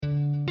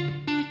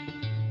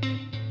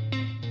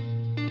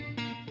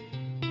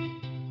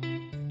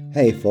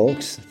Hey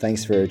folks,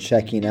 thanks for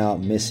checking out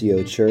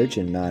Missio Church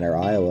in Mount Ayr,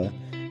 Iowa.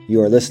 You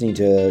are listening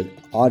to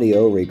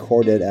audio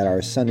recorded at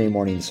our Sunday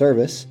morning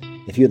service.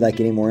 If you'd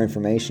like any more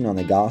information on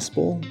the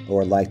gospel or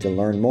would like to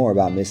learn more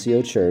about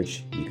Missio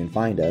Church, you can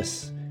find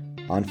us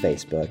on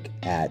Facebook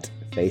at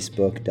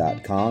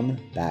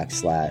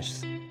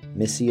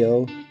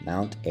facebook.com/Missio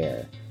Mount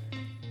Ayr.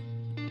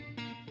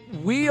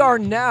 We are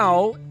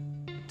now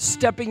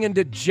stepping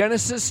into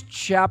Genesis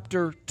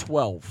chapter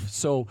 12.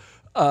 So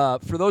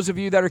for those of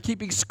you that are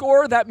keeping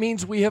score, that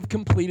means we have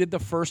completed the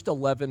first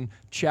 11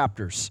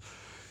 chapters.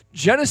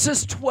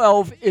 Genesis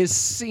 12 is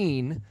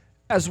seen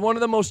as one of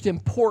the most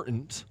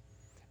important,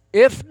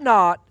 if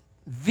not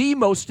the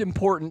most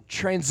important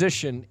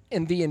transition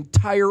in the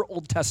entire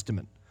Old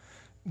Testament.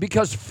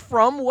 Because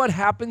from what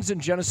happens in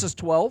Genesis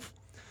 12,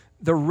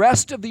 the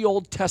rest of the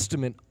Old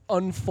Testament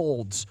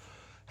unfolds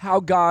how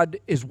God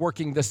is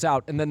working this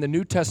out, and then the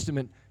New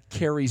Testament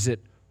carries it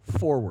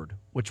forward,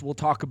 which we'll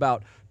talk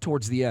about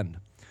towards the end.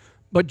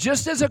 But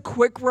just as a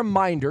quick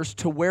reminder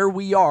to where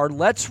we are,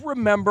 let's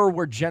remember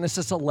where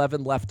Genesis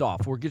 11 left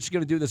off. We're just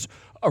going to do this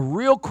a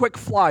real quick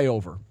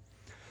flyover.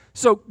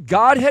 So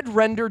God had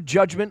rendered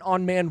judgment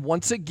on man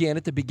once again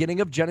at the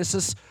beginning of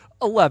Genesis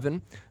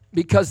 11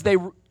 because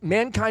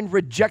mankind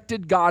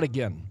rejected God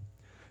again.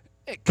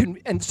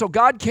 And so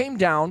God came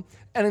down,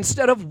 and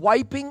instead of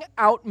wiping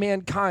out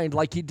mankind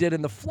like he did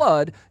in the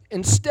flood,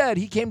 instead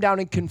he came down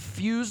and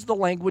confused the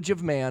language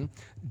of man,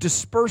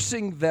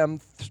 dispersing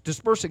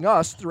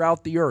us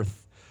throughout the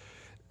earth.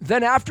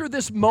 Then after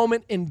this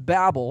moment in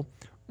Babel,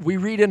 we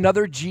read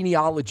another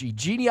genealogy.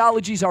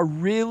 Genealogies are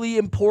really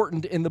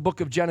important in the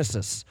book of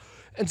Genesis.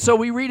 And so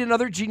we read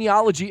another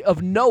genealogy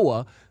of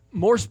Noah,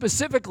 more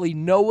specifically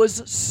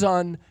Noah's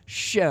son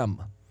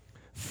Shem.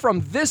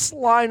 From this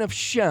line of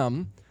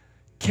Shem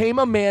came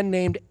a man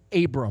named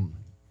Abram.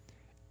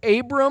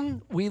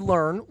 Abram, we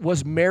learn,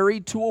 was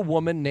married to a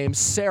woman named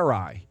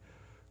Sarai,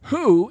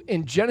 who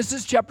in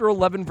Genesis chapter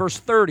 11, verse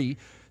 30,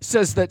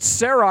 says that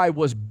Sarai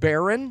was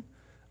barren,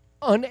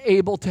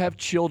 unable to have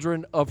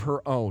children of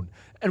her own.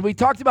 And we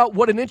talked about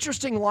what an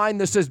interesting line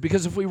this is,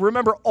 because if we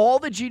remember all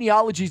the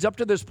genealogies up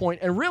to this point,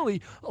 and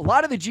really a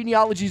lot of the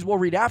genealogies we'll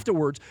read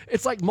afterwards,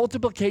 it's like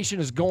multiplication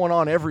is going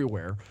on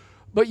everywhere.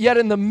 But yet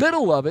in the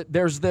middle of it,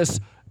 there's this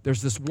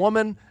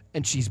woman,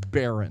 and she's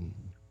barren.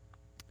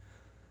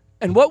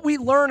 And what we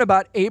learn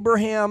about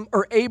Abram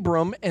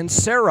and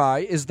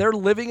Sarai is they're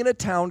living in a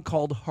town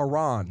called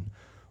Haran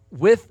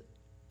with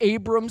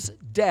Abram's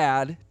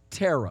dad,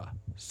 Terah.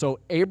 So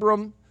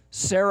Abram,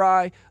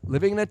 Sarai,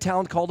 living in a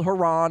town called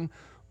Haran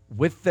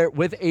with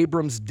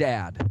Abram's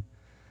dad.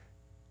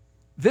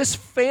 This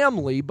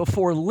family,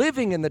 before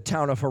living in the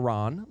town of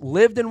Haran,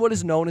 lived in what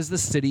is known as the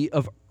city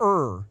of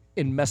Ur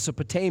in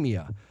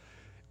Mesopotamia.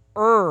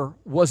 Ur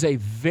was a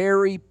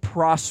very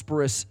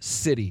prosperous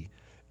city,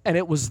 and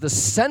it was the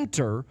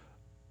center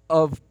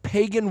of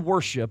pagan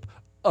worship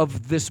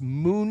of this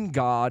moon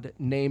god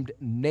named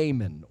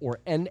Naaman, or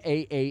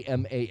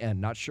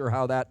Naaman. Not sure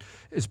how that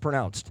is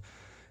pronounced.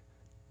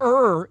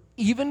 Ur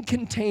even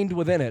contained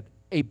within it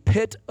a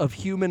pit of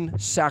human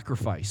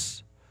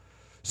sacrifice.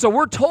 So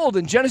we're told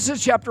in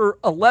Genesis chapter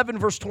 11,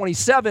 verse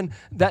 27,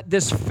 that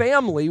this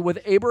family with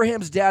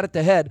Abraham's dad at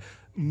the head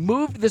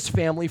moved this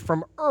family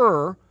from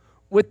Ur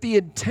with the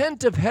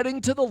intent of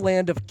heading to the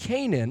land of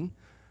Canaan,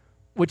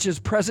 which is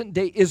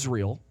present-day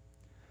Israel.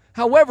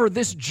 However,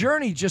 this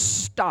journey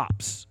just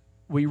stops,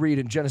 we read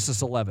in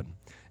Genesis 11,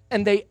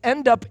 and they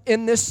end up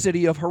in this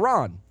city of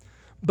Haran.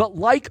 But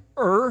like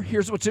Ur,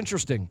 here's what's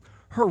interesting.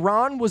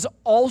 Haran was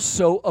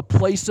also a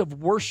place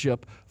of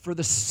worship for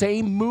the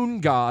same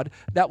moon god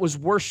that was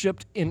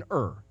worshipped in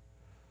Ur.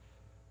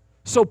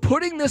 So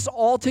putting this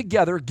all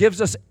together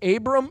gives us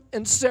Abram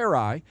and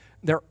Sarai.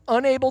 They're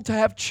unable to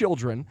have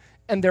children,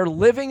 and they're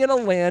living in a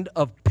land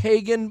of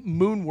pagan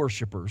moon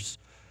worshipers.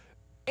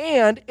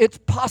 And it's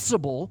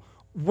possible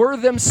we're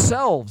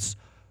themselves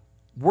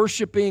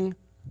worshiping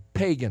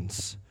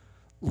pagans,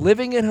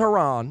 living in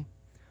Haran,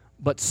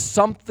 but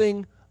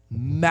something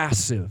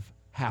massive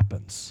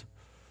happens.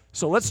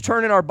 So let's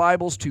turn in our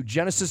Bibles to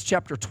Genesis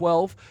chapter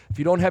 12. If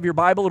you don't have your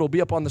Bible, it'll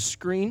be up on the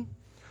screen.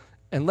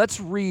 And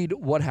let's read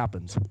what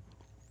happens.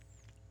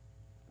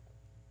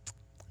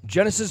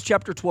 Genesis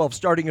chapter 12,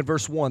 starting in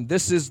verse 1.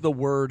 This is the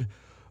word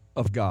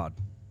of God.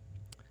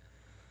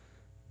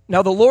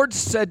 Now the Lord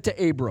said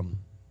to Abram,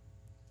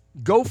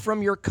 "Go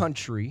from your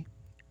country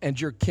and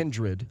your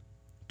kindred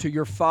to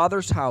your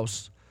father's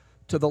house,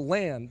 to the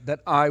land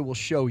that I will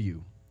show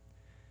you.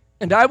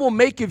 And I will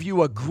make of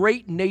you a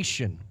great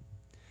nation,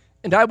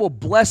 and I will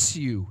bless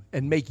you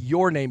and make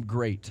your name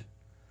great,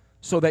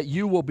 so that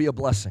you will be a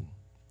blessing.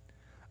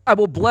 I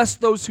will bless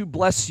those who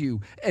bless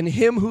you, and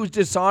him who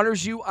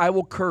dishonors you I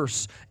will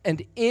curse,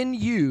 and in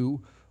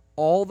you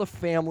all the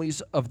families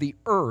of the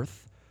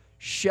earth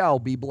shall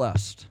be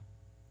blessed."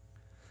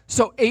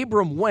 So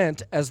Abram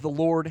went as the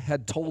Lord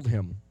had told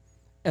him,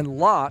 and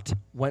Lot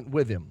went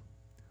with him.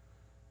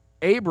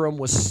 Abram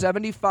was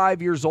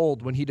 75 years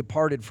old when he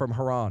departed from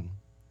Haran.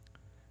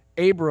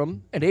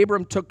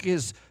 Abram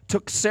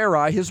took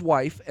Sarai his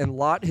wife, and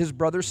Lot his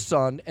brother's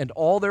son, and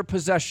all their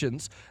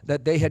possessions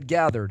that they had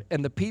gathered,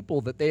 and the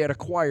people that they had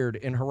acquired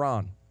in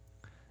Haran.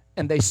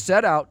 And they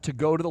set out to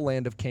go to the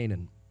land of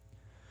Canaan.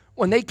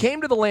 When they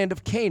came to the land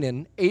of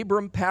Canaan,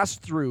 Abram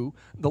passed through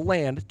the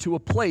land to a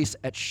place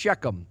at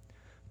Shechem,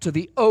 to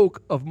the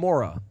oak of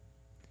Moreh.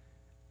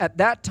 At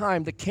that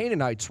time the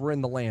Canaanites were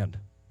in the land.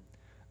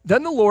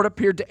 Then the Lord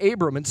appeared to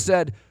Abram and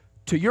said,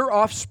 "To your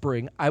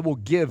offspring I will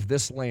give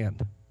this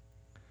land."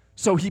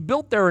 So he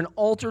built there an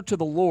altar to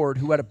the Lord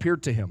who had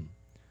appeared to him.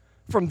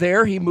 From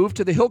there he moved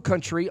to the hill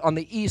country on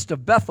the east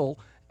of Bethel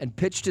and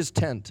pitched his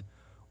tent,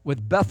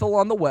 with Bethel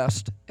on the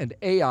west and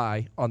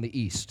Ai on the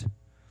east.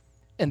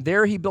 And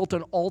there he built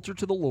an altar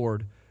to the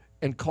Lord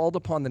and called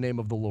upon the name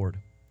of the Lord.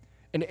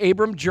 And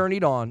Abram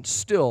journeyed on,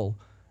 still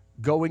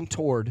going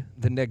toward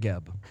the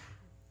Negeb.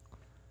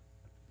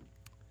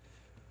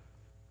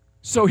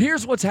 So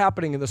here's what's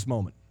happening in this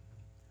moment.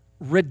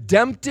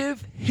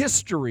 Redemptive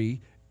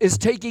history is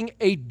taking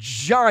a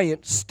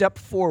giant step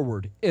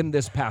forward in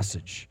this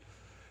passage.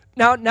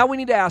 Now we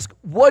need to ask,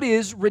 what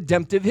is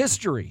redemptive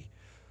history?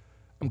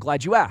 I'm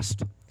glad you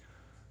asked.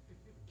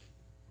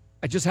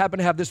 I just happen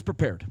to have this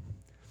prepared.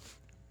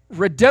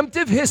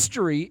 Redemptive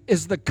history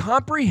is the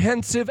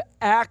comprehensive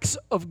acts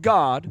of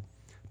God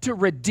to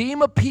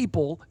redeem a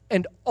people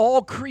and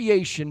all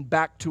creation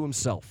back to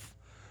himself.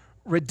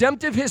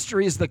 Redemptive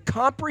history is the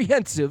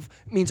comprehensive,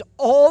 means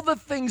all the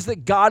things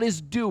that God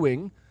is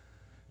doing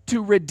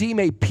to redeem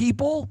a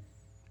people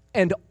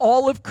and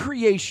all of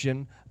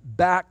creation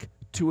back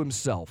to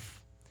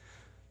himself.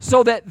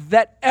 So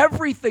that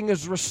everything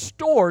is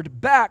restored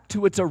back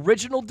to its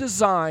original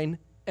design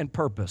and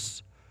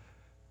purpose.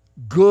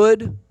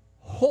 Good,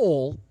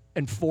 whole,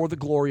 and for the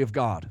glory of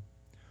God.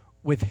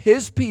 With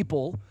his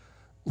people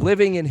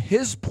living in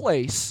his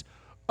place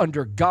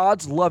under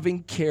God's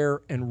loving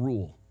care and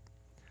rule.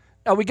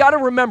 Now we got to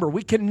remember,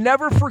 we can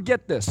never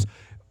forget this.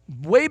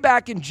 Way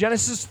back in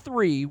Genesis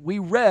 3, we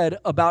read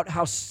about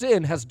how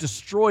sin has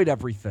destroyed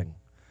everything.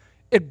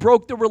 It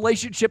broke the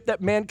relationship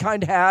that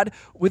mankind had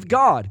with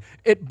God.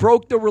 It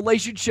broke the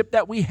relationship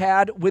that we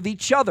had with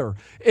each other.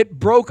 It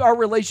broke our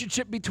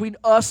relationship between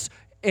us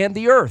and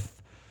the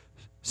earth.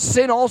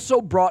 Sin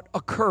also brought a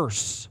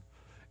curse,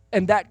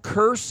 and that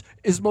curse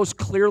is most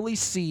clearly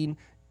seen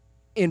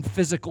in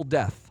physical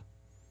death.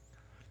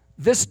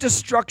 This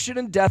destruction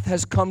and death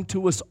has come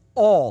to us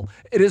all.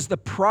 It is the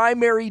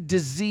primary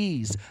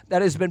disease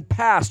that has been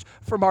passed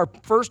from our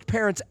first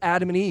parents,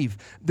 Adam and Eve.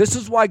 This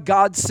is why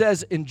God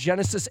says in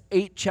Genesis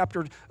 8,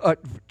 chapter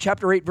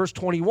 8, verse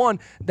 21,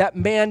 that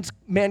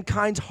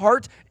mankind's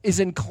heart is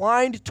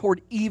inclined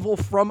toward evil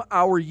from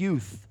our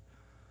youth.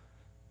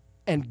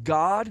 And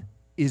God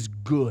is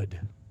good.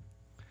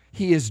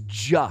 He is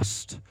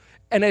just.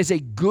 And as a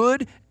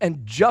good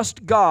and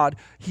just God,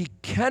 he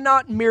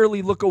cannot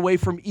merely look away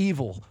from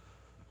evil.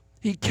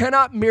 He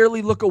cannot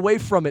merely look away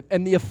from it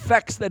and the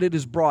effects that it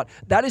has brought.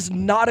 That is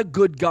not a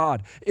good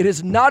God. It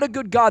is not a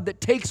good God that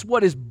takes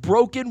what is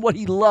broken, what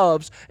he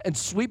loves, and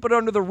sweep it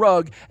under the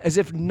rug as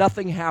if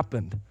nothing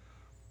happened.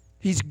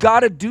 He's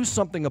got to do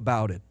something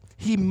about it.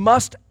 He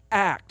must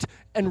act.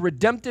 And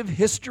redemptive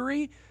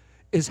history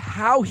is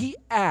how he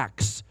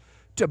acts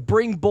to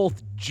bring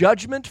both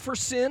judgment for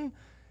sin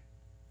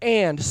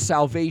and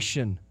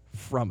salvation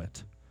from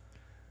it.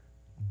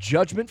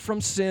 Judgment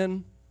from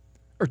sin,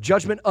 or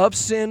judgment of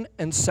sin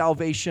and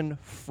salvation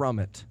from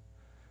it.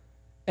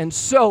 And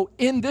so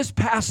in this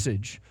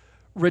passage,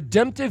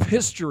 redemptive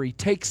history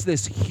takes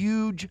this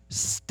huge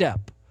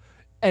step,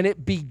 and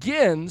it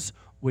begins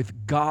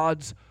with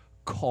God's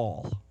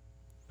call.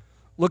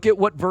 Look at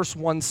what verse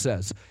 1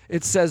 says.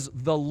 It says,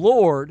 "The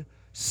Lord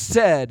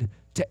said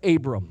to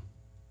Abram."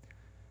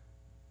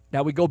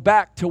 Now we go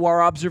back to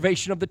our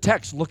observation of the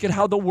text. Look at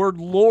how the word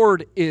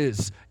Lord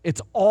is.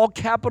 It's all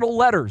capital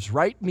letters,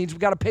 right? It means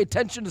we've got to pay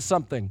attention to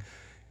something.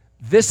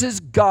 This is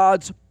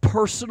God's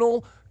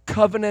personal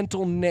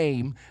covenantal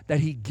name that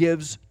he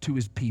gives to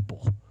his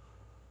people.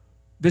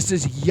 This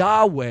is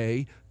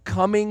Yahweh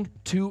coming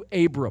to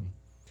Abram.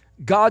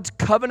 God's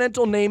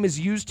covenantal name is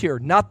used here,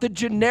 not the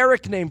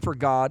generic name for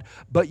God,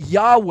 but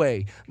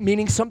Yahweh,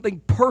 meaning something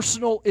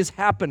personal is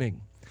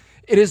happening.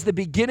 It is the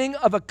beginning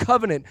of a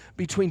covenant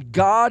between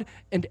God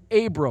and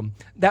Abram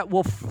that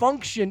will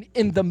function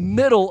in the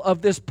middle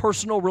of this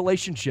personal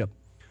relationship,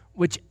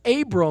 which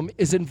Abram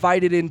is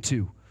invited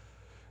into.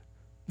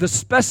 The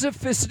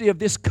specificity of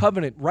this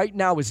covenant right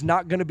now is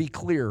not going to be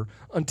clear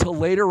until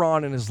later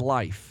on in his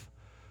life.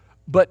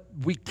 But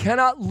we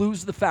cannot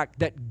lose the fact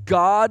that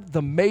God,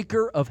 the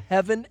maker of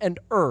heaven and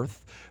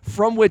earth,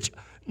 from which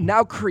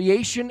now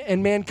creation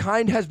and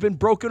mankind has been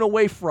broken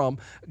away from,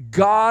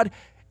 God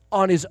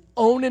on his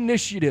own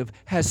initiative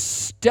has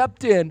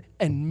stepped in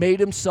and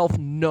made himself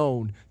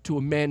known to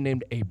a man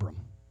named Abram.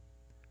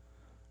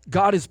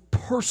 God is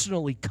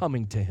personally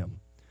coming to him.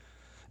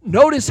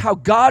 Notice how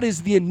God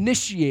is the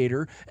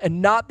initiator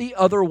and not the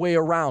other way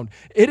around.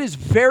 It is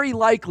very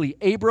likely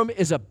Abram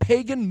is a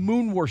pagan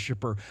moon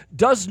worshiper,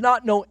 does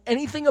not know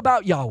anything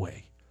about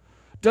Yahweh,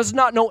 does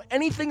not know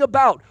anything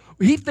about.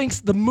 He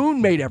thinks the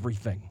moon made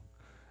everything.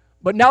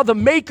 But now the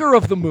maker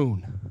of the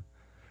moon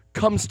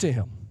comes to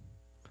him,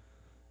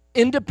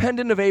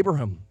 independent of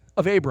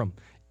Abram,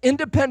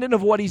 independent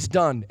of what he's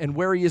done and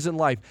where he is in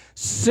life,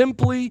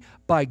 simply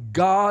by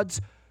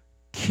God's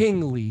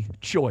kingly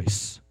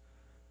choice.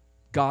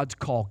 God's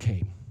call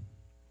came.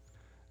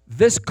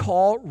 This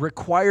call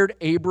required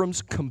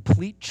Abram's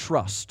complete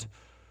trust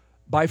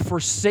by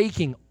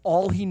forsaking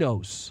all he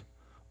knows,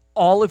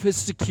 all of his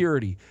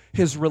security,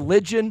 his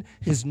religion,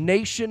 his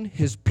nation,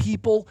 his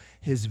people,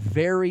 his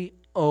very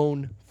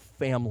own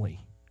family,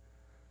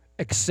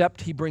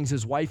 except he brings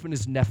his wife and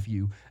his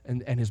nephew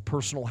and his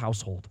personal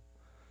household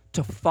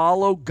to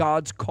follow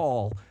God's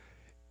call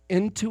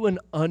into an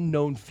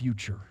unknown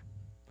future.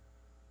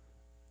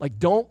 Like,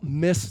 don't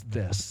miss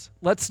this.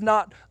 Let's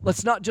not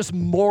just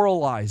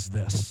moralize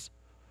this.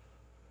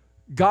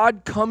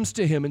 God comes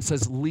to him and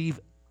says, leave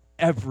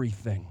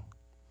everything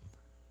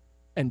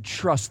and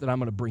trust that I'm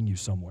going to bring you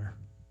somewhere.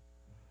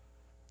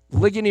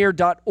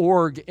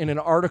 Ligonier.org, in an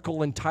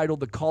article entitled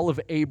The Call of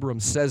Abram,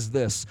 says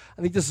this.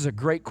 I think this is a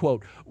great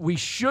quote. We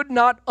should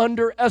not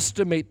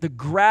underestimate the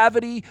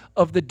gravity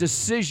of the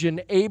decision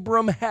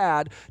Abram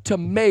had to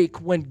make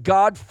when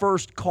God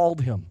first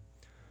called him.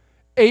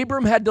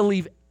 Abram had to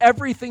leave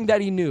everything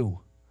that he knew,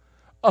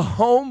 a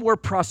home where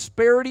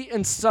prosperity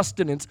and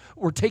sustenance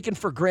were taken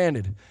for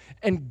granted,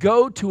 and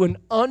go to an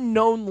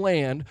unknown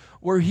land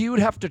where he would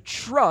have to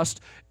trust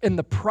in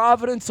the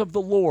providence of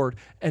the Lord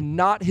and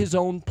not his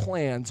own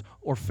plans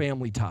or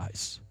family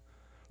ties.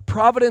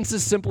 Providence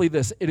is simply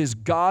this: it is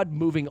God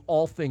moving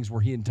all things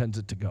where he intends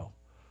it to go.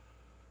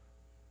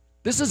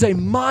 This is a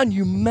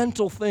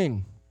monumental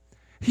thing.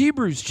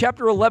 Hebrews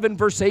chapter 11,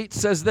 verse 8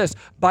 says this: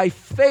 by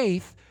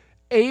faith,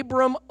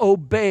 Abram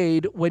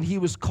obeyed when he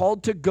was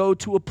called to go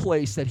to a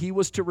place that he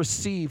was to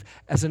receive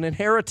as an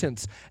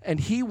inheritance, and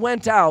he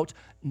went out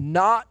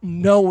not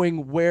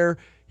knowing where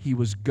he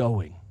was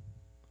going.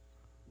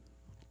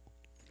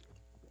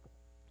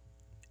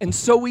 And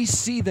so we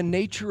see the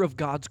nature of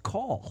God's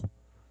call.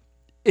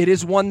 It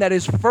is one that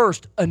is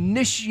first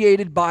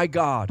initiated by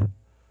God.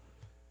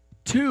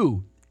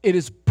 2, it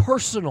is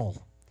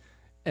personal.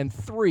 And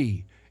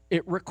 3,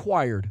 it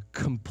required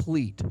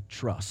complete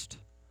trust.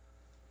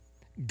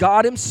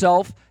 God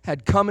himself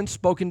had come and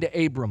spoken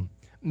to Abram,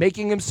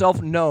 making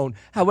himself known.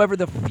 However,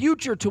 the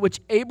future to which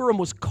Abram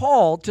was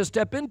called to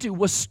step into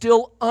was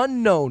still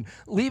unknown,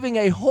 leaving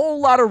a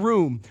whole lot of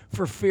room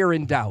for fear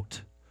and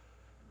doubt.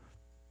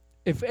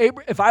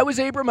 If I was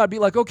Abram, I'd be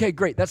like, okay,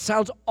 great, that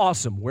sounds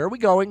awesome. Where are we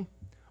going?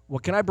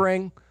 What can I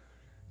bring?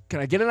 Can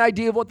I get an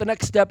idea of what the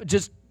next step?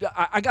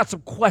 I got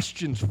some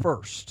questions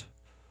first.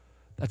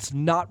 That's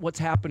not what's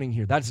happening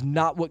here. That's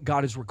not what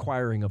God is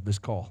requiring of this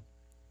call.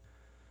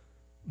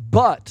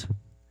 But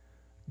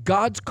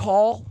God's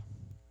call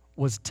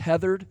was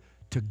tethered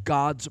to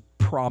God's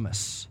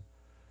promise,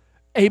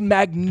 a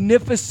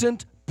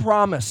magnificent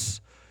promise.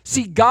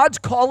 See, God's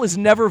call is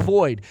never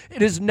void.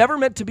 It is never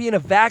meant to be in a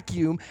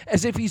vacuum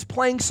as if he's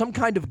playing some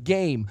kind of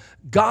game.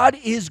 God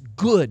is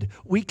good.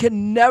 We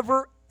can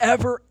never,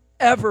 ever,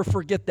 ever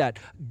forget that.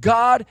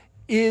 God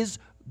is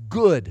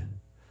good.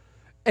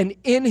 And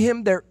in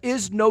him there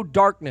is no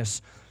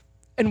darkness.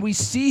 And we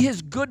see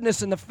his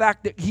goodness in the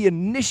fact that he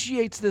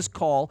initiates this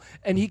call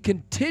and he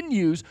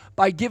continues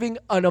by giving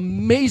an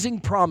amazing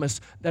promise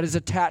that is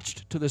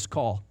attached to this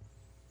call.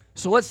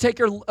 So let's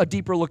take a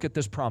deeper look at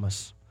this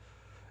promise.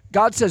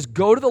 God says,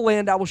 go to the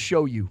land I will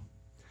show you,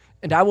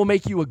 and I will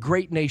make you a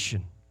great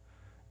nation,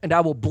 and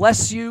I will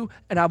bless you,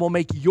 and I will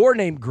make your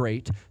name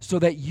great so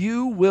that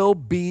you will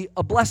be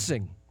a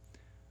blessing.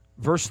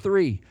 Verse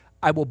 3,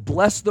 I will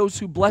bless those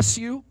who bless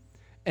you,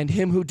 and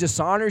him who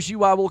dishonors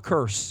you I will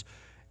curse.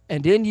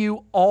 And in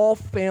you all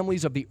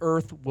families of the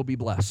earth will be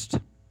blessed.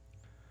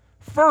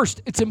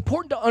 First, it's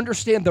important to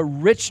understand the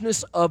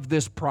richness of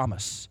this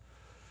promise.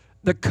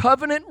 The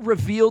covenant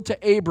revealed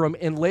to Abram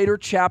in later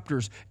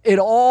chapters, it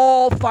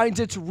all finds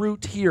its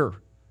root here.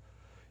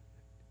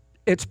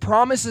 Its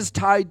promise is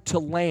tied to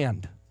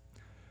land.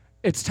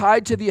 It's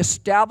tied to the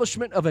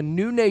establishment of a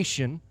new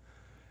nation.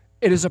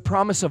 It is a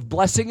promise of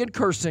blessing and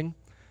cursing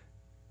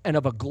and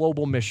of a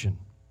global mission.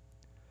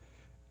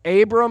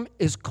 Abram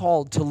is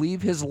called to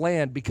leave his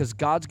land because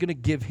God's going to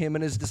give him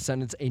and his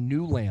descendants a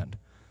new land,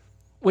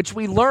 which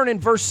we learn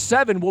in verse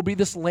 7 will be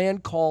this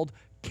land called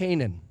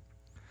Canaan.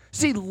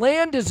 See,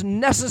 land is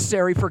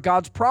necessary for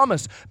God's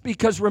promise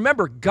because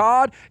remember,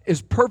 God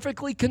is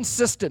perfectly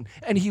consistent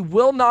and he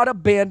will not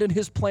abandon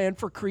his plan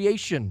for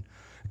creation.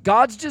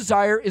 God's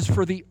desire is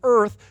for the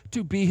earth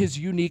to be his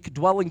unique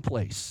dwelling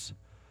place.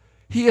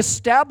 He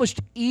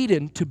established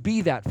Eden to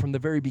be that from the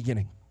very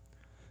beginning.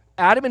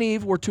 Adam and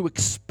Eve were to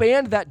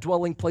expand that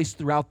dwelling place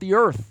throughout the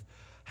earth.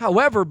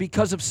 However,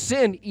 because of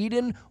sin,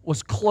 Eden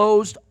was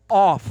closed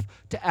off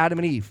to Adam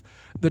and Eve.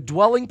 The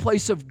dwelling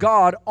place of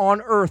God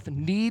on earth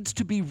needs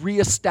to be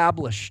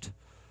reestablished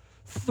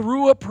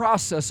through a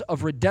process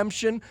of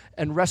redemption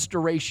and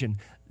restoration.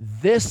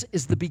 This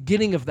is the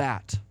beginning of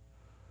that.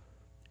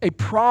 A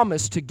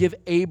promise to give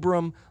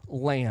Abram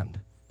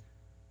land.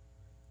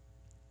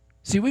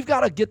 See, we've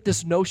got to get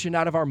this notion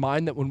out of our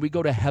mind that when we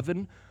go to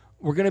heaven,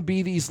 we're going to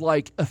be these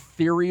like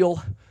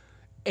ethereal.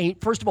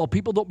 First of all,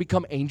 people don't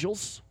become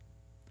angels.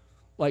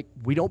 Like,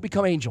 we don't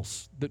become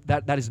angels.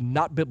 That is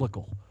not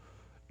biblical.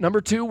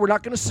 Number two, we're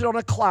not going to sit on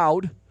a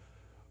cloud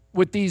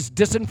with these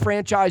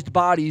disenfranchised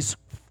bodies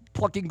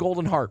plucking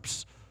golden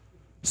harps,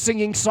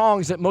 singing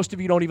songs that most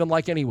of you don't even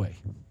like anyway.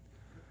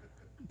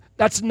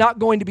 That's not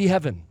going to be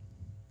heaven.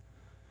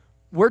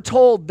 We're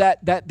told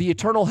that the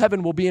eternal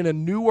heaven will be in a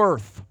new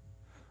earth,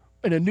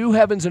 in a new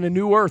heavens and a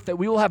new earth, that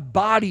we will have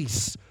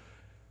bodies,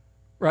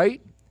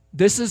 right?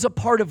 This is a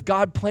part of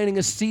God planting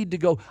a seed to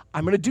go,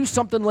 I'm going to do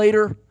something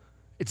later.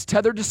 It's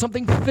tethered to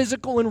something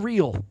physical and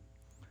real.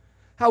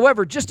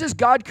 However, just as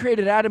God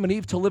created Adam and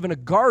Eve to live in a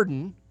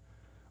garden,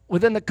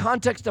 within the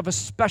context of a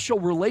special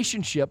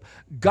relationship,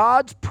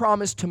 God's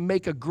promise to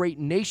make a great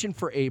nation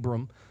for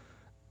Abram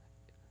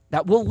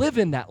that will live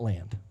in that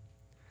land.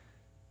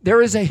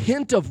 There is a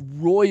hint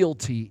of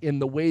royalty in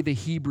the way the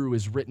Hebrew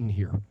is written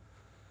here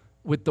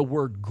with the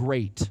word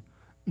great,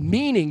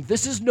 meaning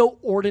this is no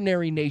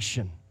ordinary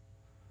nation.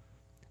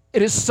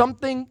 It is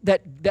something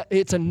that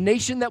it's a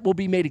nation that will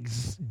be made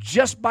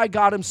just by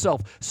God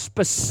himself,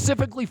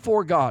 specifically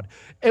for God.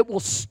 It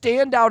will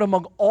stand out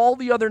among all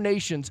the other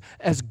nations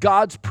as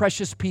God's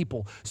precious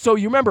people. So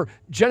you remember,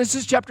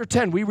 Genesis chapter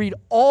 10, we read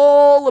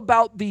all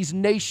about these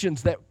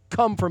nations that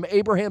come from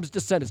Abraham's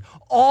descendants.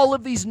 All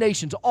of these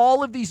nations.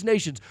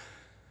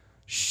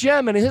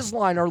 Shem and his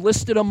line are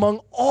listed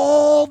among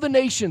all the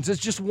nations as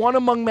just one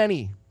among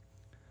many.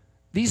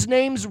 These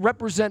names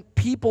represent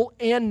people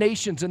and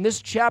nations, and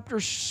this chapter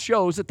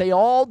shows that they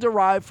all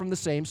derive from the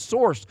same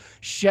source.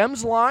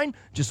 Shem's line,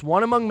 just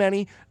one among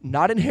many,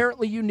 not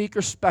inherently unique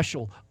or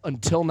special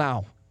until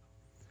now.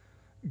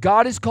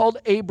 God has called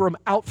Abram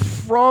out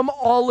from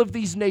all of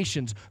these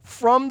nations,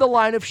 from the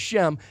line of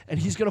Shem, and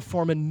he's going to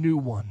form a new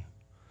one,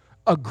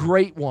 a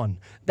great one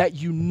that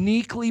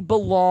uniquely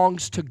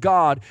belongs to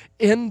God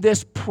in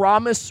this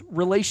promise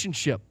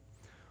relationship,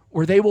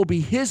 where they will be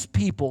his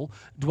people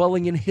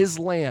dwelling in his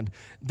land.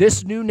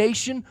 This new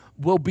nation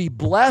will be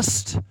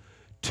blessed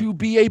to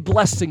be a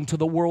blessing to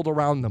the world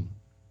around them,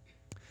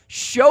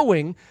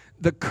 showing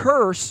the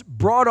curse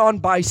brought on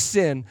by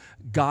sin,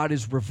 God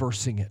is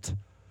reversing it.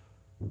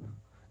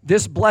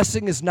 This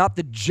blessing is not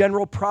the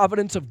general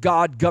providence of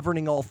God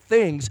governing all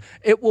things.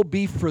 It will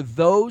be for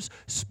those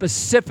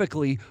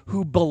specifically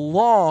who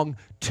belong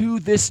to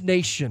this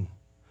nation.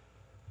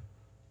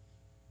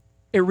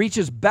 It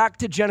reaches back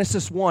to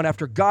Genesis 1.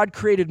 After God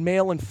created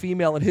male and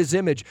female in his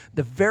image,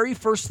 the very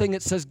first thing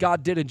it says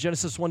God did in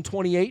Genesis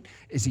 1:28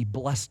 is he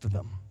blessed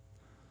them.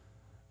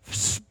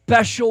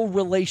 Special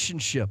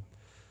relationship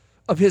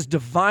of his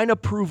divine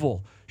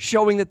approval,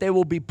 showing that they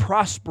will be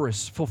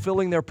prosperous,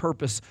 fulfilling their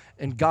purpose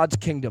in God's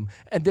kingdom.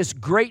 And this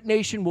great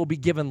nation will be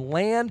given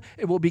land,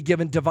 it will be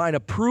given divine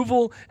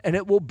approval, and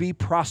it will be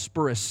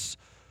prosperous.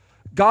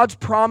 God's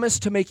promise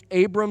to make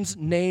Abram's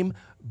name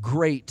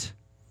great.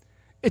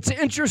 It's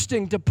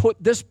interesting to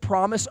put this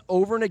promise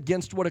over and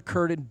against what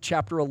occurred in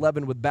chapter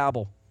 11 with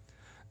Babel.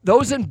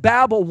 Those in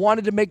Babel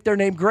wanted to make their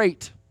name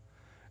great.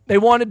 They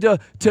wanted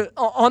to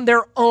on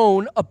their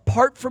own,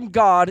 apart from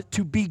God,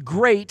 to be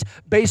great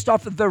based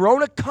off of their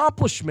own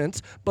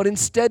accomplishments, but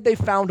instead they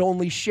found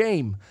only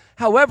shame.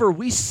 However,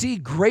 we see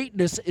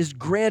greatness is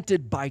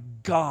granted by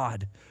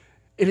God.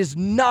 It is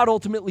not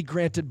ultimately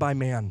granted by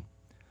man.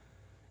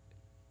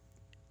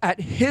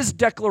 At his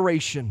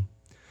declaration,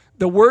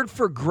 the word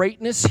for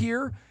greatness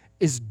here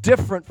is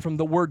different from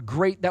the word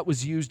great that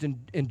was used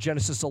in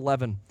Genesis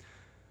 11.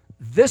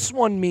 This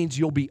one means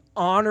you'll be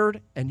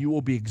honored and you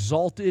will be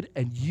exalted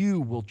and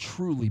you will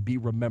truly be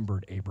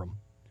remembered, Abram.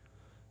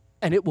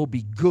 And it will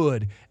be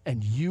good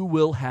and you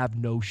will have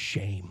no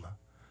shame.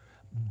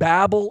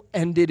 Babel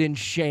ended in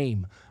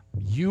shame.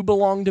 You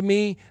belong to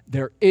me.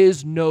 There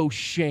is no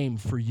shame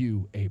for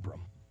you,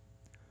 Abram.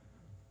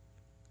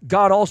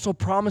 God also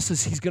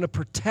promises he's going to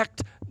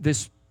protect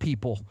this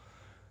people.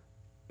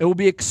 It will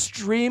be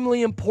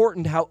extremely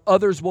important how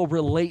others will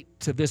relate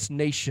to this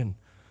nation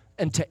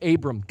and to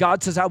Abram.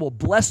 God says, I will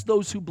bless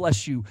those who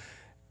bless you,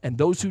 and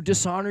those who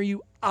dishonor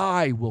you,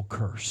 I will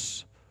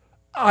curse.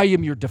 I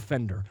am your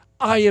defender.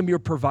 I am your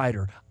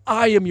provider.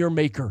 I am your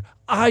maker.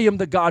 I am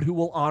the God who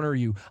will honor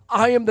you.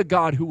 I am the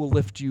God who will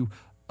lift you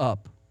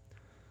up.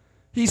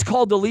 He's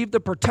called to leave the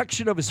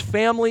protection of his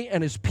family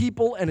and his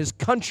people and his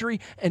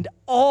country and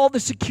all the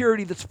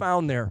security that's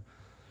found there.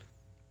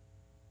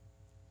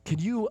 Can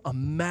you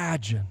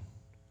imagine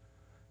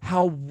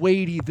how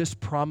weighty this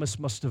promise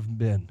must have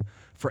been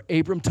for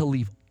Abram to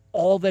leave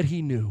all that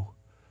he knew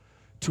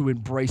to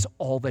embrace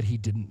all that he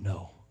didn't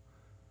know?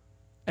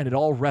 And it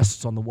all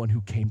rests on the one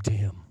who came to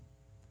him.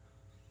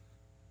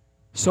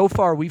 So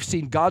far, we've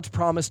seen God's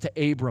promise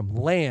to Abram,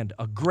 land,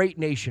 a great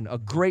nation, a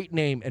great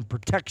name, and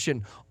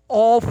protection,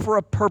 all for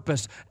a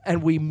purpose,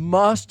 and we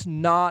must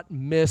not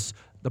miss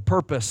the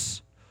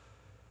purpose.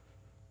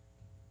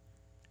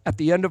 At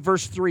the end of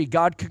verse 3,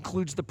 God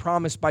concludes the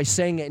promise by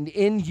saying, and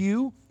in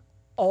you,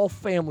 all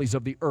families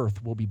of the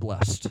earth will be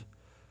blessed.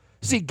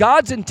 See,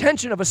 God's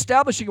intention of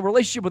establishing a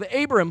relationship with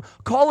Abram,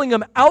 calling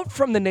him out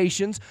from the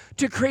nations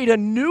to create a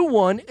new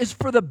one, is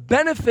for the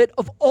benefit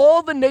of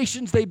all the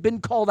nations they've been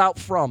called out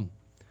from.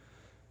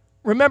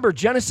 Remember,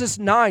 Genesis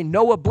 9,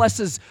 Noah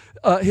blesses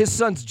his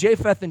sons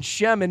Japheth and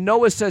Shem, and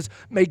Noah says,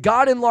 may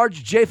God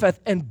enlarge Japheth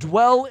and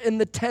dwell in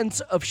the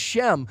tents of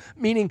Shem,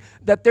 meaning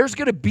that there's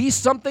going to be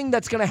something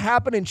that's going to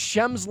happen in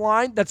Shem's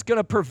line that's going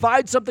to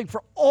provide something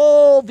for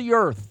all the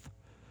earth.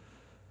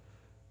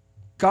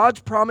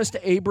 God's promise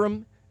to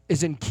Abram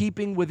is in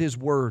keeping with his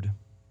word.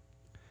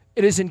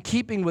 It is in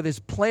keeping with his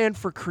plan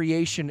for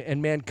creation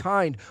and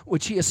mankind,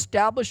 which he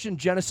established in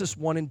Genesis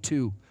 1 and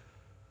 2.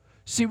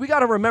 See, we got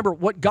to remember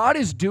what God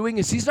is doing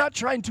is he's not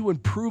trying to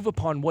improve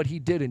upon what he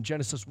did in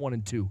Genesis 1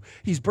 and 2.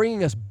 He's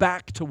bringing us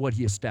back to what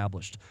he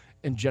established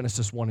in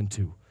Genesis 1 and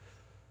 2.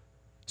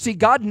 See,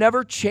 God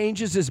never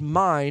changes his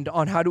mind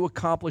on how to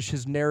accomplish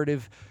his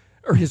narrative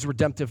or his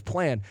redemptive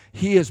plan.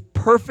 He is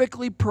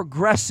perfectly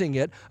progressing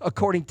it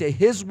according to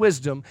his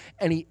wisdom,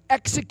 and he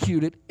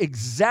executed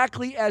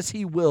exactly as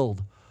he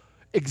willed,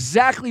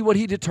 exactly what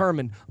he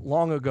determined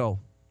long ago.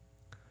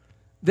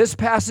 This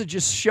passage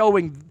is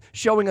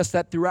showing us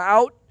that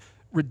throughout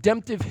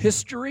redemptive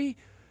history,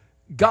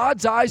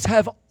 God's eyes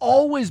have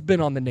always been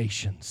on the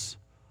nations.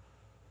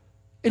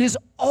 It has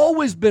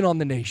always been on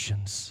the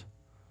nations.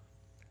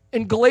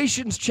 In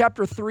Galatians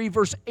chapter 3,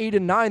 verse 8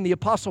 and 9, the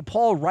Apostle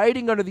Paul,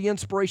 writing under the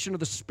inspiration of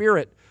the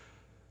Spirit,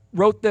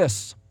 wrote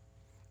this,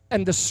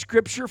 and the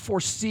Scripture,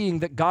 foreseeing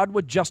that God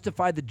would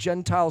justify the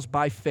Gentiles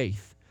by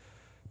faith,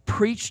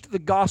 preached the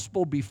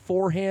gospel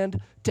beforehand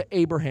to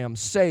Abraham,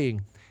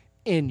 saying,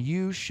 in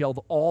you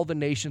shall all the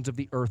nations of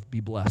the earth be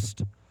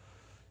blessed.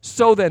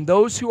 So then,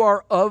 those who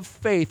are of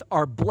faith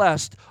are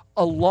blessed,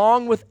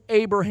 along with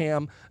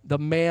Abraham, the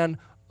man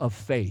of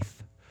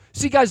faith.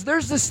 See, guys,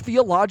 there's this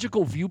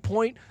theological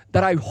viewpoint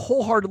that I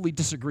wholeheartedly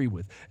disagree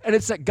with. And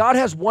it's that God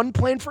has one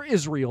plan for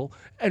Israel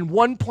and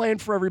one plan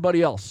for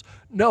everybody else.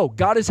 No,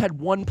 God has had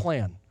one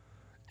plan,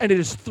 and it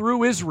is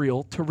through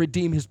Israel to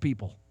redeem his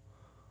people.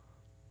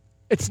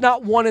 It's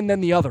not one and then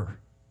the other.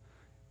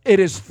 It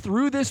is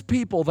through this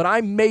people that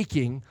I'm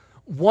making,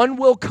 one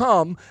will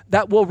come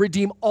that will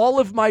redeem all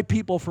of my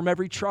people from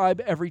every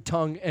tribe, every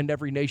tongue, and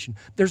every nation.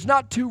 There's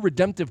not two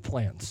redemptive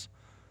plans.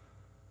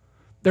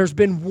 There's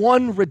been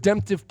one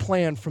redemptive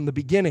plan from the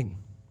beginning.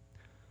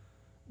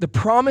 The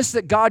promise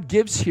that God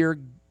gives here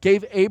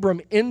gave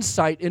Abram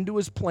insight into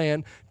his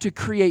plan to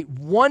create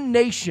one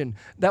nation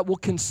that will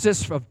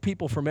consist of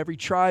people from every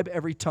tribe,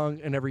 every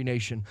tongue, and every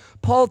nation.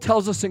 Paul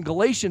tells us in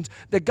Galatians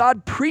that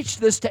God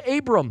preached this to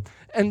Abram,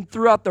 and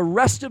throughout the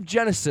rest of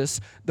Genesis,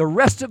 the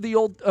rest of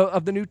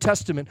the New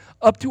Testament,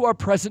 up to our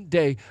present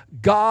day,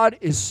 God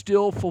is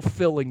still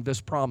fulfilling this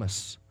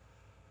promise.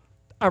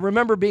 I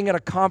remember being at a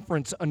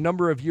conference a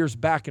number of years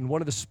back, and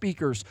one of the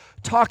speakers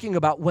talking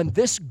about when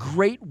this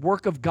great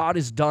work of God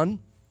is done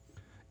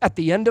at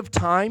the end of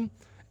time,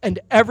 and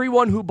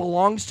everyone who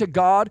belongs to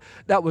God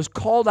that was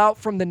called out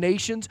from the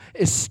nations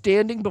is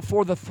standing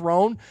before the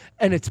throne,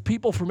 and it's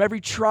people from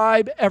every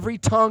tribe, every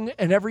tongue,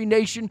 and every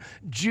nation,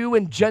 Jew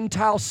and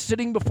Gentile,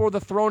 sitting before the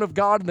throne of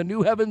God in the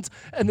new heavens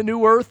and the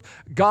new earth.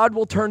 God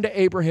will turn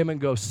to Abraham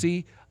and go,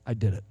 see, I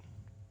did it.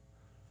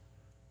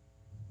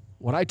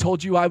 What I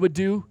told you I would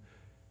do,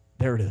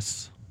 there it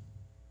is.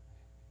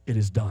 It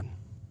is done.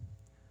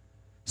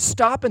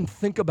 Stop and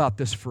think about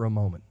this for a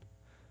moment.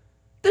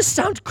 This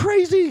sounds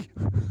crazy.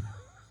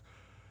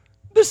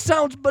 This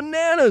sounds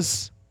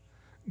bananas.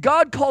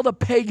 God called a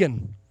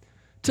pagan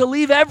to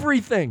leave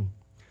everything,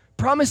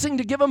 promising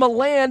to give him a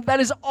land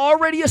that is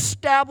already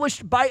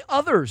established by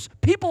others.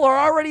 People are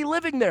already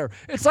living there.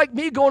 It's like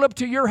me going up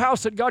to your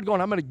house and God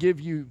going, I'm going to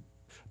give you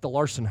the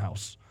Larson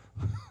house.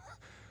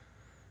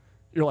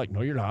 You're like,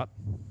 no, you're not.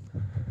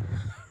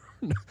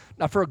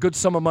 Not for a good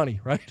sum of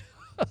money, right?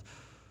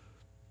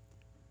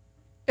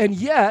 And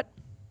yet,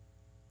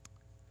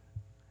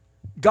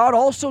 God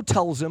also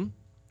tells him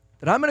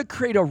that I'm going to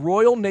create a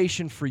royal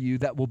nation for you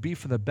that will be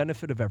for the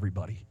benefit of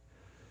everybody.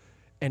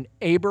 And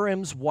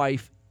Abraham's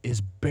wife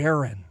is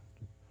barren.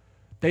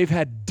 They've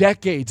had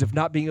decades of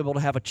not being able to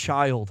have a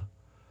child.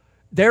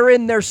 They're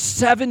in their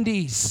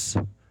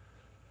 70s.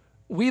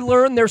 We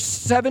learn they're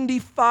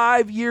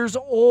 75 years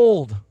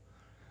old.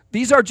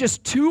 These are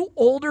just two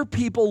older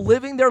people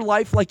living their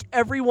life like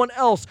everyone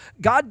else.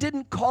 God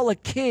didn't call a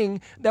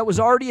king that was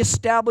already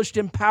established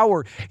in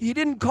power. He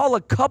didn't call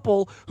a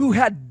couple who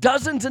had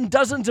dozens and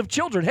dozens of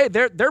children. Hey,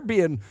 they're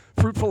being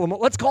fruitful.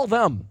 Let's call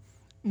them.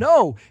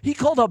 No, he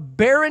called a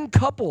barren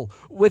couple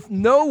with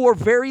no or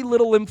very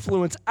little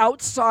influence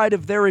outside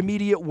of their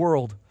immediate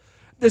world.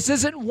 This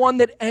isn't one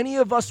that any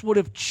of us would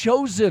have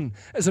chosen.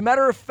 As a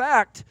matter of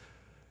fact,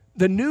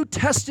 the New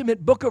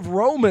Testament book of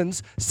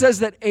Romans says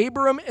that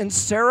Abram and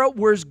Sarah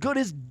were as good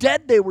as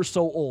dead. They were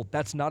so old.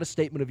 That's not a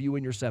statement of you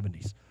in your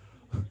 70s.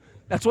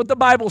 That's what the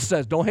Bible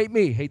says. Don't hate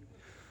me.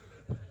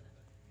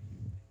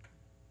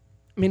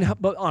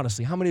 But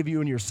honestly, how many of you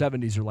in your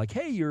 70s are like,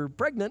 hey, you're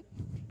pregnant?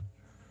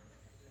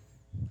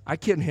 I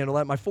couldn't handle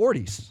that in my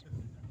 40s.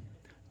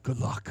 Good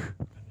luck.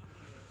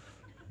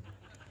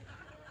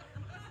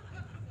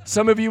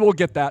 Some of you will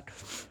get that.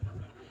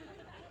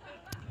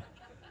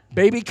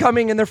 Baby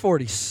coming in their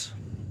 40s.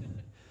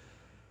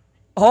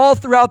 All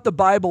throughout the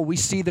Bible, we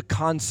see the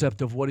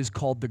concept of what is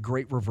called the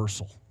Great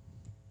Reversal.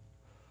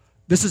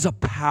 This is a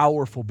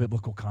powerful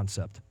biblical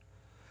concept.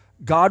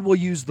 God will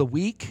use the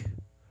weak.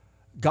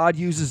 God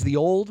uses the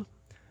old.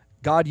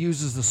 God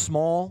uses the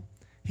small.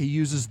 He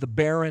uses the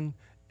barren,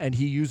 and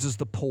he uses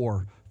the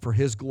poor for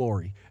his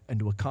glory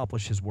and to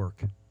accomplish his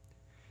work.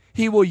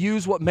 He will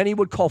use what many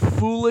would call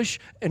foolish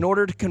in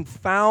order to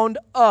confound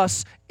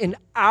us in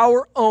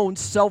our own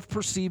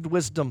self-perceived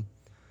wisdom,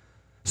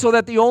 so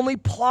that the only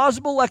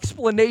plausible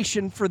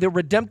explanation for the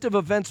redemptive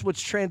events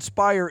which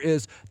transpire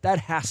is that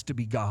has to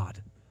be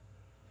God.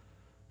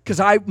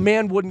 Because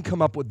man wouldn't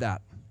come up with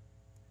that.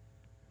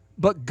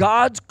 But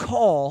God's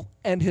call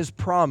and his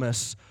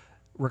promise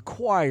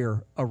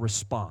require a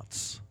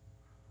response.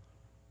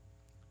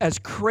 As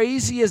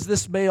crazy as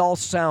this may all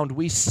sound,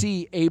 we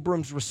see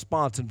Abram's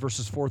response in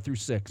verses 4 through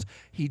 6.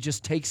 He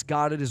just takes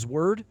God at his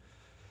word,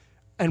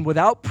 and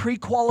without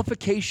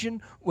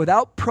pre-qualification,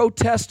 without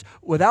protest,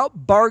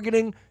 without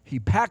bargaining, he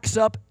packs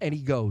up and he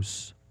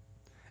goes.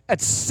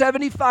 At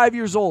 75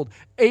 years old,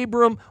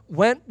 Abram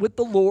went with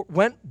the Lord,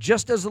 went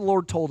just as the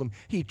Lord told him.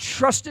 He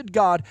trusted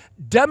God,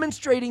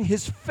 demonstrating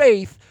his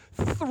faith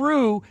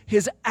through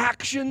his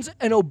actions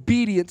and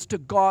obedience to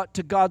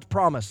God's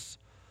promise.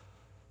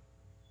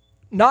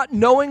 Not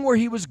knowing where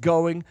he was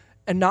going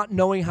and not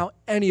knowing how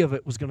any of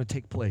it was going to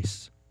take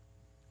place.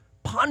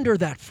 Ponder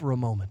that for a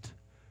moment.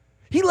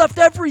 He left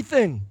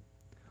everything.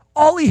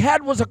 All he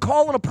had was a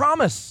call and a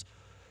promise.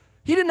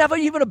 He didn't have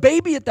even a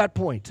baby at that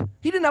point.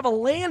 He didn't have a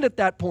land at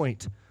that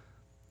point.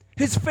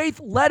 His faith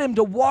led him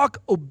to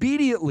walk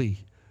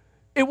obediently.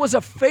 It was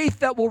a faith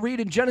that we'll read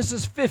in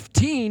Genesis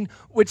 15,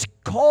 which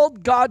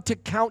called God to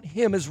count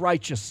him as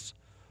righteous.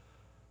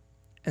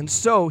 And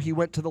so he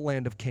went to the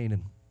land of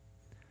Canaan.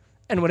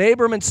 And when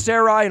Abram and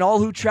Sarai and all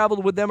who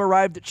traveled with them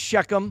arrived at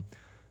Shechem,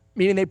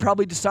 meaning they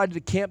probably decided to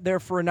camp there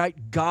for a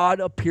night, God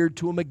appeared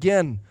to him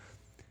again.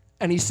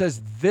 And he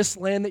says, this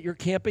land that you're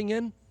camping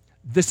in,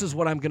 this is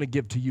what I'm going to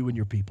give to you and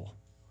your people.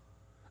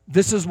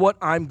 This is what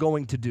I'm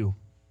going to do.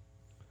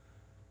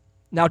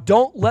 Now,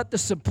 don't let the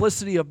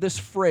simplicity of this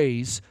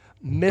phrase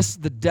miss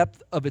the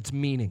depth of its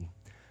meaning.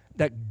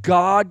 That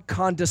God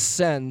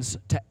condescends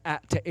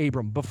to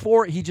Abram.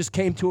 Before, he just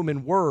came to him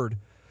in word,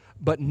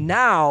 but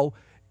now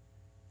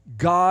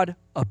God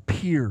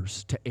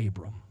appears to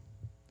Abram.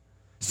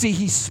 See,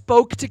 he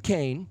spoke to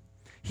Cain,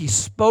 he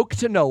spoke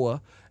to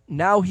Noah,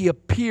 now he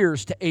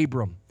appears to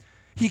Abram.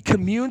 He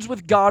communes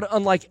with God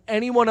unlike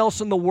anyone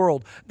else in the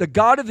world. The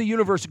God of the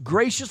universe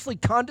graciously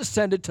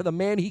condescended to the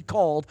man he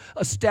called,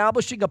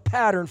 establishing a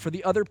pattern for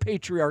the other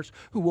patriarchs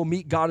who will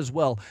meet God as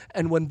well.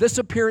 And when this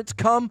appearance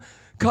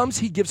comes,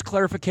 he gives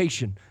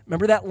clarification.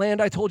 Remember that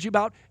land I told you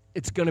about?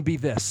 It's going to be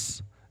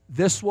this.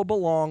 This will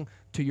belong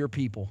to your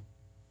people.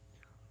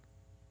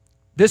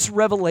 This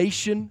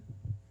revelation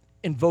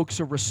invokes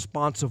a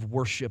response of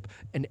worship,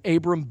 and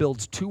Abram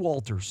builds 2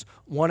 altars,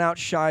 one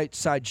outside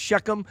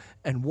Shechem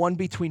and one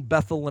between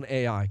Bethel and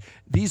Ai.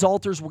 These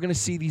altars, we're going to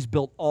see these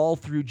built all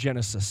through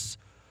Genesis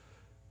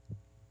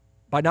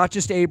by not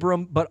just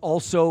Abram, but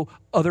also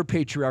other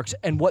patriarchs.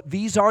 And what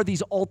these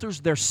altars,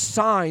 they're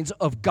signs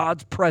of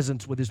God's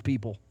presence with his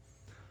people.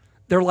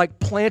 They're like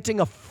planting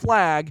a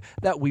flag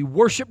that we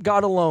worship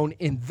God alone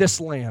in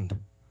this land.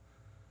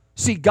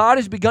 See, God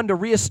has begun to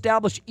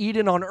reestablish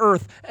Eden on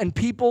earth and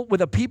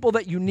with a people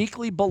that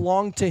uniquely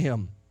belong to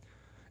him.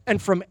 And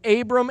from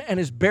Abram and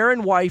his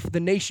barren wife, the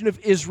nation of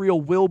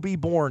Israel will be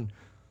born.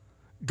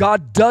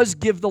 God does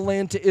give the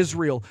land to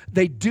Israel.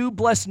 They do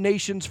bless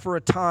nations for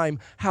a time.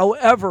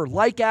 However,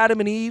 like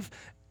Adam and Eve,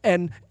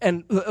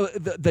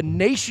 the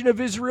nation of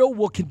Israel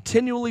will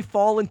continually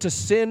fall into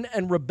sin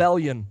and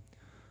rebellion.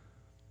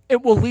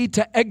 It will lead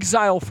to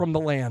exile from the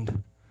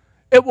land.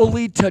 It will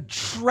lead to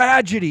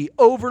tragedy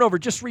over and over.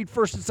 Just read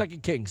 1 and 2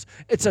 Kings.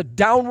 It's a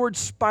downward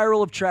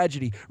spiral of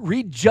tragedy.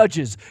 Read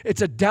Judges.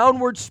 It's a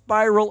downward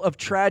spiral of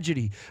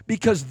tragedy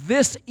because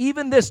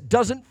even this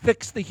doesn't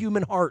fix the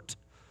human heart.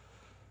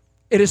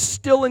 It is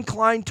still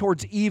inclined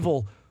towards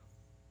evil.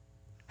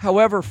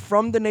 However,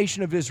 from the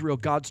nation of Israel,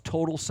 God's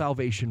total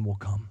salvation will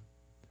come.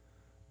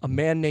 A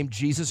man named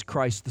Jesus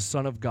Christ, the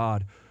Son of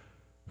God,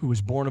 who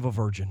was born of a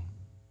virgin.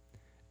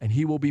 And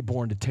he will be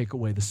born to take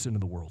away the sin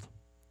of the world.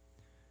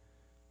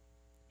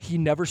 He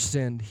never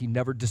sinned. He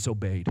never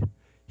disobeyed.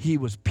 He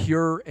was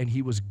pure and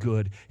he was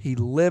good. He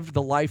lived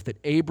the life that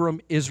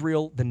Abram,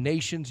 Israel, the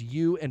nations,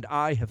 you and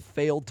I have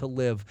failed to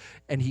live.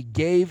 And he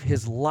gave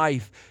his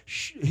life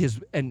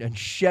and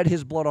shed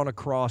his blood on a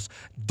cross,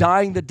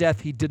 dying the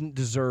death he didn't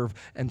deserve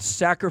and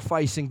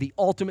sacrificing the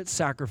ultimate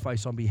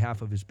sacrifice on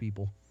behalf of his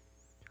people.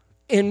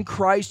 In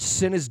Christ,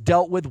 sin is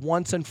dealt with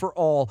once and for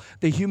all.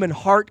 The human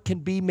heart can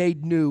be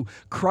made new.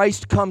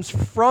 Christ comes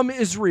from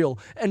Israel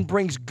and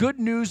brings good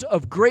news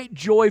of great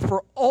joy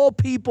for all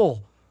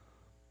people.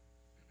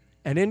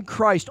 And in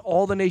Christ,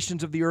 all the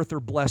nations of the earth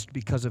are blessed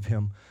because of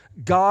him.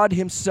 God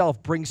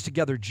himself brings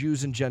together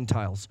Jews and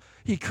Gentiles.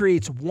 He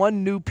creates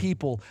one new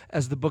people,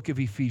 as the book of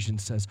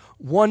Ephesians says.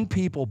 One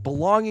people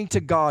belonging to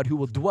God who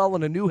will dwell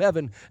in a new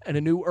heaven and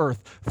a new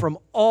earth from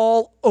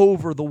all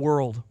over the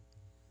world.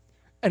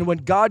 And when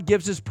God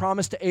gives his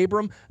promise to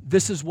Abram,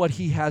 this is what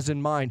he has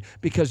in mind,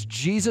 because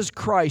Jesus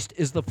Christ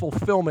is the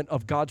fulfillment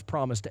of God's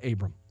promise to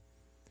Abram.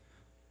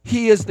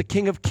 He is the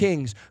King of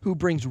Kings who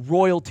brings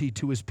royalty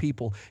to his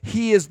people.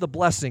 He is the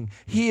blessing.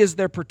 He is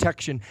their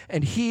protection.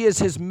 And he is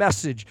his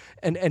message.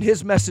 And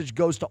his message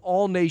goes to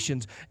all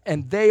nations.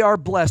 And they are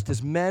blessed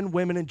as men,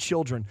 women, and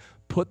children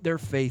put their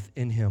faith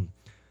in him.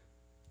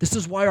 This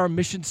is why our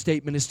mission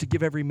statement is to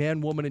give every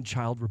man, woman, and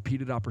child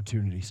repeated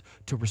opportunities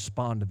to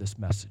respond to this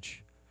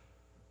message.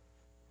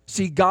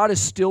 See, God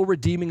is still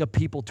redeeming a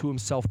people to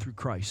himself through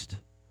Christ.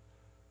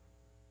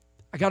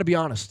 I got to be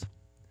honest.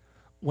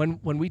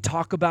 When we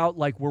talk about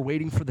like we're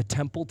waiting for the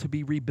temple to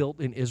be rebuilt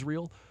in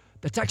Israel,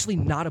 that's actually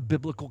not a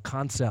biblical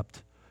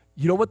concept.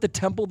 You know what the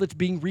temple that's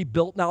being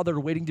rebuilt now that are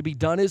waiting to be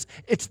done is?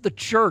 It's the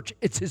church.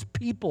 It's his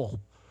people.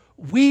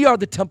 We are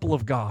the temple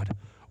of God.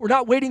 We're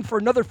not waiting for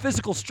another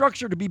physical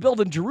structure to be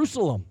built in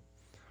Jerusalem.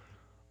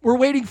 We're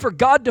waiting for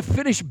God to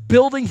finish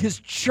building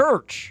his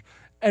church.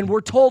 And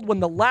we're told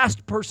when the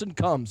last person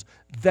comes,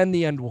 then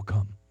the end will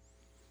come.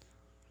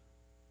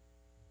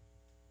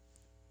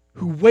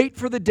 Who wait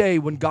for the day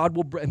when God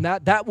will, and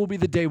that will be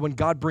the day when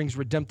God brings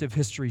redemptive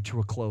history to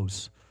a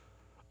close.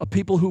 A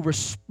people who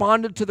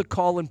responded to the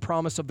call and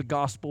promise of the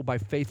gospel by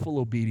faithful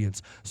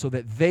obedience so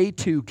that they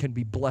too can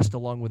be blessed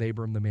along with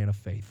Abram, the man of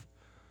faith.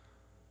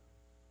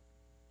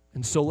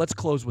 And so let's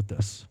close with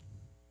this.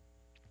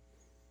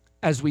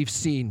 As we've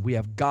seen, we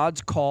have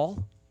God's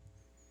call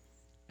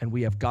and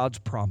we have God's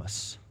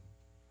promise.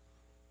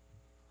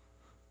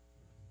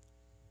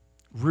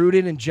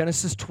 Rooted in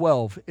Genesis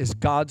 12 is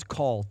God's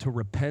call to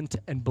repent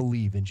and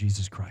believe in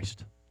Jesus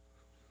Christ.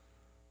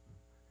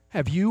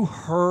 Have you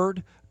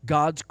heard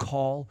God's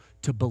call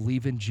to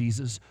believe in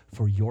Jesus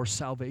for your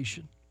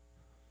salvation?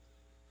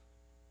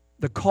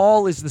 The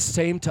call is the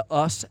same to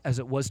us as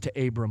it was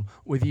to Abram,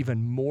 with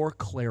even more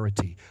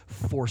clarity.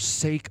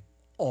 Forsake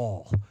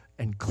all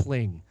and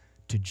cling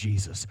to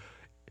Jesus,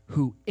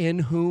 in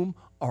whom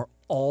are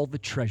all the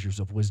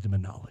treasures of wisdom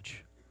and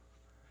knowledge.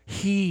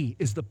 He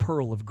is the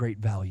pearl of great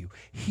value.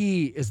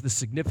 He is the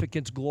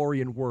significance, glory,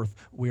 and worth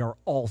we are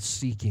all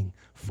seeking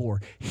for.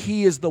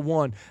 He is the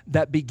one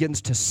that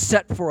begins to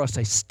set for us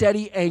a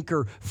steady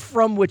anchor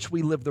from which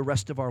we live the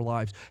rest of our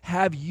lives.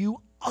 Have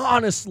you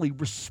honestly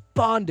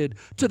responded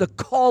to the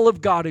call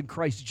of God in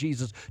Christ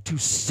Jesus to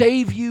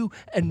save you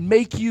and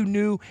make you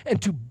new and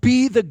to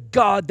be the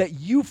God that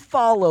you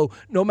follow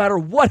no matter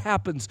what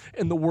happens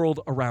in the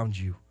world around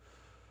you?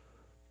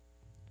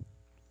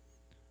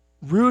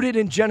 Rooted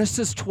in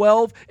Genesis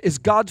 12 is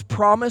God's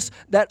promise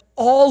that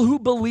all who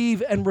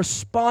believe and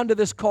respond to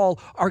this call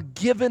are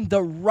given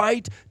the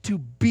right to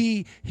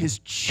be his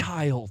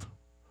child,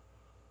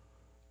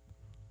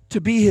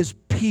 to be his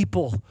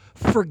people,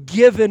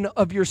 forgiven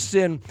of your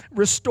sin,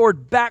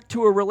 restored back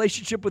to a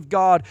relationship with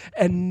God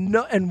and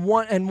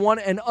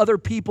other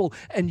people,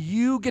 and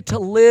you get to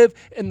live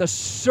in the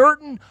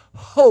certain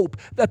hope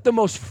that the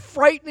most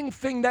frightening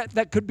thing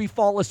that could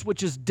befall us,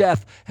 which is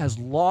death, has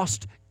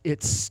lost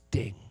its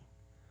sting.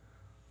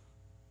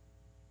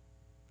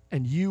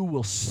 And you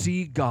will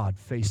see God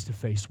face to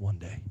face one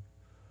day.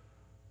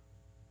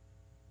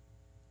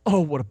 Oh,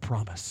 what a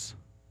promise.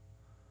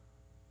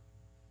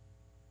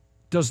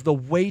 Does the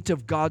weight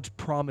of God's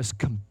promise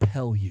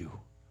compel you,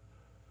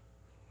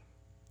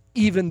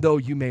 even though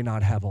you may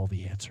not have all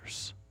the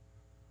answers?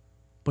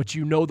 But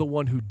you know the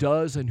one who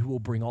does and who will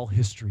bring all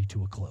history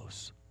to a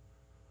close.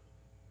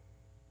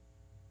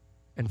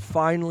 And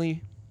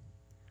finally,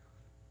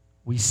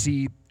 we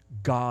see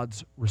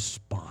God's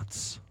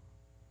response.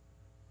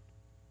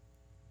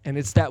 And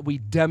it's that we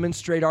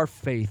demonstrate our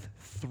faith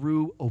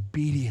through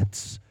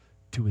obedience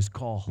to his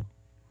call.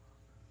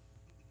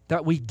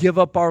 That we give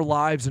up our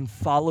lives and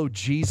follow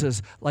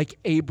Jesus like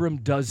Abram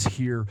does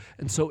here.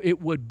 And so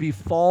it would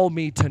befall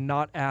me to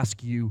not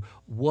ask you,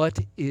 what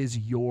is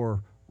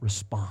your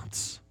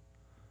response?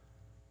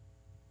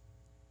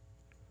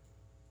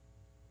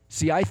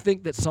 See, I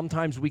think that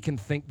sometimes we can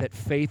think that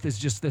faith is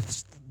just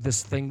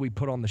this thing we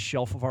put on the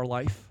shelf of our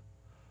life.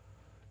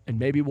 And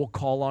maybe we'll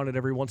call on it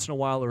every once in a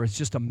while, or it's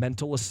just a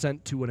mental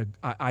assent to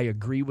I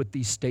agree with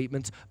these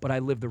statements, but I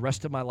live the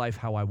rest of my life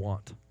how I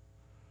want.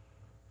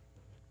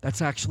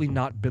 That's actually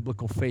not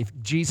biblical faith.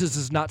 Jesus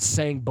is not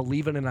saying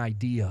believe in an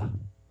idea.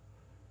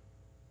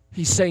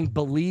 He's saying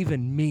believe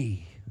in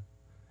me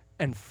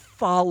and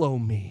follow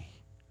me.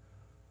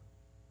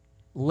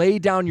 Lay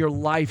down your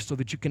life so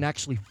that you can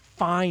actually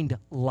find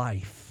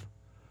life.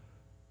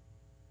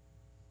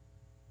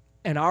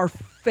 And our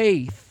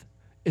faith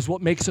is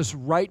what makes us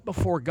right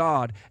before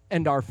God,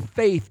 and our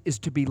faith is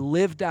to be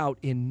lived out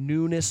in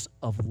newness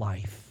of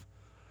life.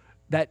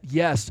 That,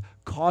 yes,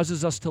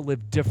 causes us to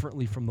live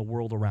differently from the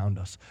world around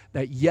us.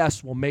 That,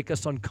 yes, will make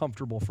us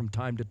uncomfortable from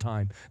time to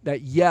time.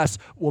 That, yes,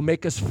 will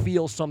make us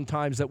feel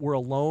sometimes that we're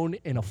alone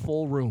in a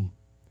full room.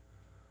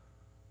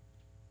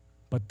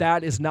 But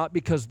that is not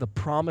because the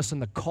promise and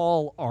the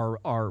call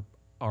are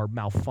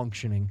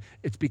malfunctioning.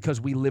 It's because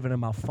we live in a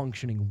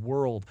malfunctioning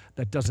world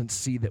that doesn't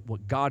see that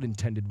what God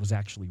intended was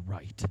actually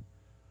right.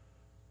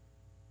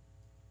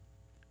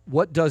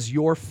 What does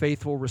your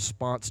faithful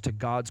response to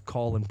God's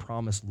call and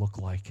promise look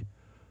like?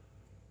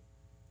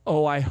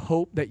 Oh, I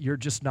hope that you're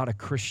just not a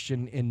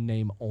Christian in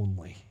name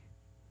only.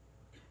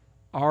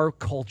 Our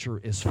culture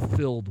is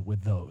filled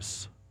with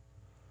those.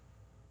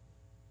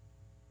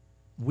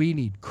 We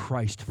need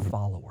Christ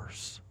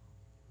followers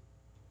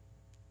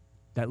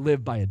that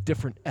live by a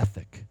different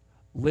ethic,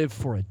 live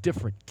for a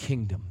different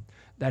kingdom,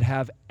 that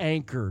have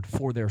anchored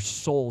for their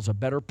souls a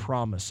better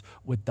promise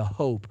with the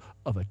hope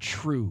of a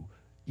true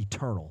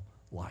eternal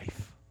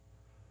life.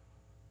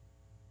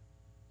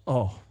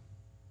 Oh,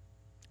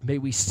 may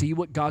we see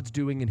what God's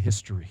doing in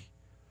history,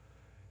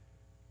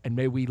 and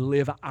may we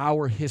live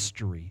our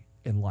history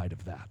in light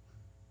of that.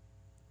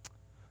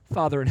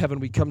 Father in heaven,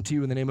 we come to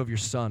you in the name of your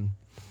Son.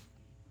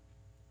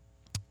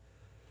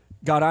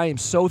 God, I am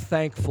so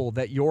thankful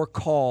that your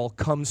call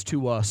comes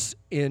to us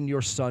in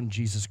your Son,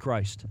 Jesus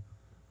Christ.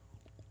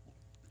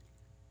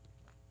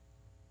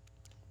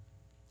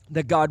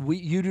 That God,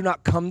 you do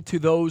not come to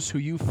those who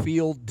you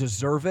feel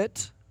deserve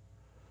it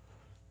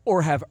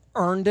or have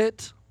earned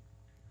it,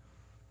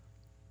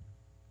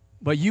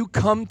 but you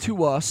come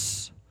to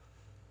us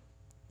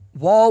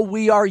while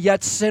we are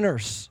yet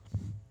sinners.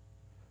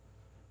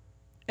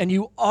 And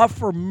you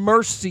offer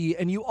mercy,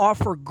 and you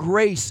offer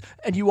grace,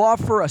 and you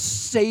offer a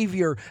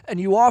Savior, and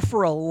you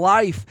offer a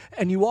life,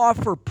 and you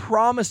offer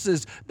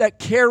promises that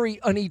carry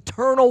an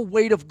eternal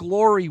weight of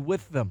glory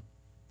with them.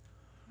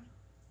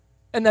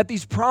 And that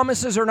these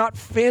promises are not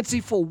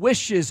fanciful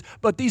wishes,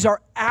 but these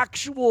are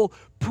actual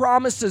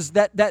promises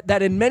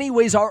that in many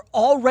ways are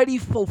already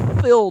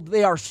fulfilled.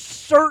 They are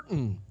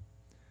certain.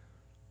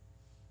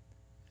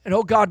 And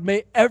oh God,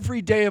 may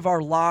every day of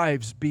our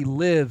lives be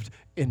lived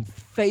in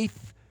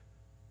faith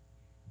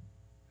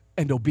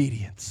and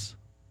obedience,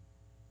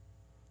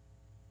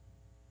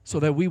 so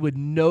that we would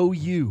know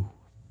you,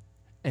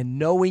 and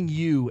knowing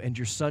you and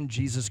your Son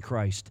Jesus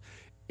Christ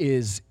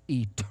is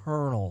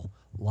eternal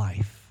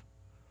life.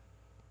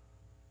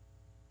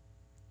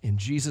 In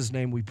Jesus'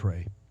 name we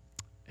pray.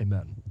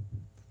 Amen.